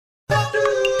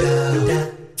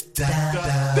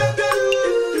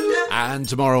And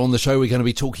tomorrow on the show, we're going to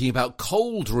be talking about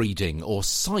cold reading or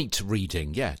sight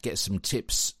reading. Yeah, get some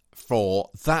tips for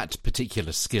that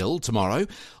particular skill tomorrow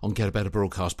on Get a Better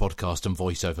Broadcast podcast and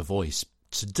Voice Over Voice.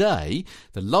 Today,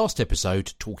 the last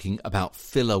episode, talking about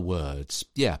filler words.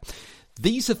 Yeah,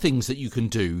 these are things that you can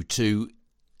do to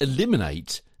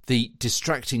eliminate the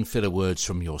distracting filler words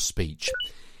from your speech.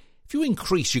 If you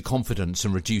increase your confidence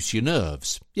and reduce your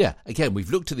nerves, yeah, again, we've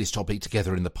looked at this topic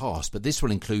together in the past, but this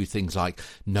will include things like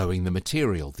knowing the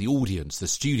material, the audience, the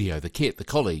studio, the kit, the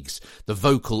colleagues, the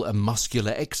vocal and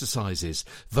muscular exercises,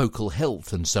 vocal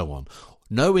health, and so on.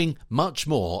 Knowing much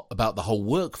more about the whole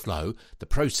workflow, the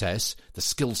process, the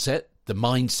skill set, the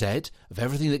mindset of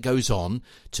everything that goes on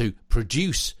to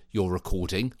produce your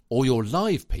recording or your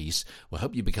live piece will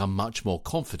help you become much more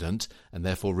confident and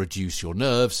therefore reduce your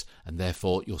nerves, and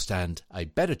therefore you'll stand a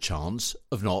better chance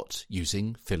of not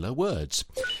using filler words.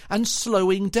 And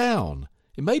slowing down.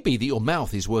 It may be that your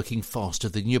mouth is working faster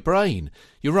than your brain.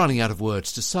 You're running out of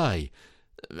words to say,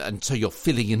 and so you're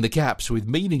filling in the gaps with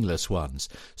meaningless ones.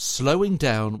 Slowing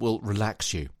down will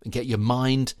relax you and get your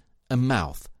mind and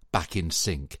mouth back in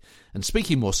sync. And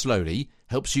speaking more slowly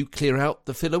helps you clear out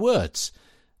the filler words.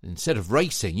 Instead of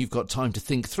racing, you've got time to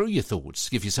think through your thoughts,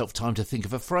 give yourself time to think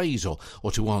of a phrase or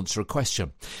to answer a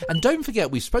question. And don't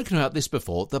forget, we've spoken about this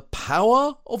before, the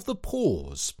power of the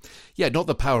pause. Yeah, not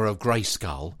the power of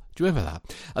Grayskull. Do you remember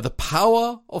that? The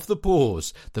power of the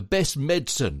pause. The best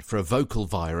medicine for a vocal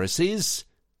virus is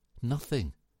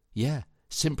nothing. Yeah,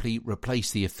 simply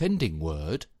replace the offending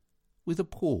word with a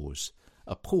pause.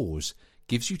 A pause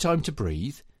gives you time to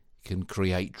breathe, can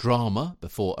create drama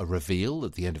before a reveal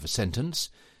at the end of a sentence,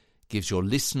 gives your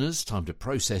listeners time to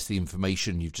process the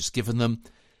information you've just given them,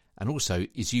 and also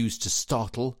is used to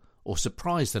startle or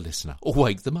surprise the listener or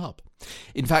wake them up.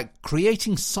 In fact,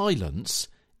 creating silence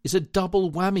is a double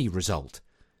whammy result.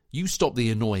 You stop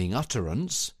the annoying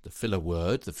utterance, the filler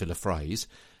word, the filler phrase,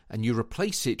 and you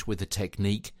replace it with a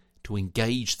technique to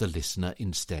engage the listener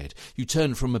instead. You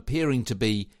turn from appearing to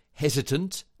be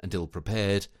hesitant and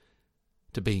ill-prepared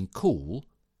to being cool,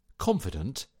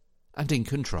 confident, and in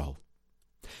control.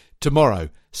 Tomorrow,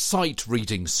 sight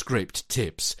reading script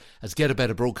tips as Get a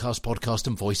Better Broadcast podcast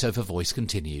and Voice Over Voice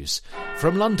continues.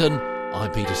 From London,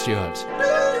 I'm Peter Stewart.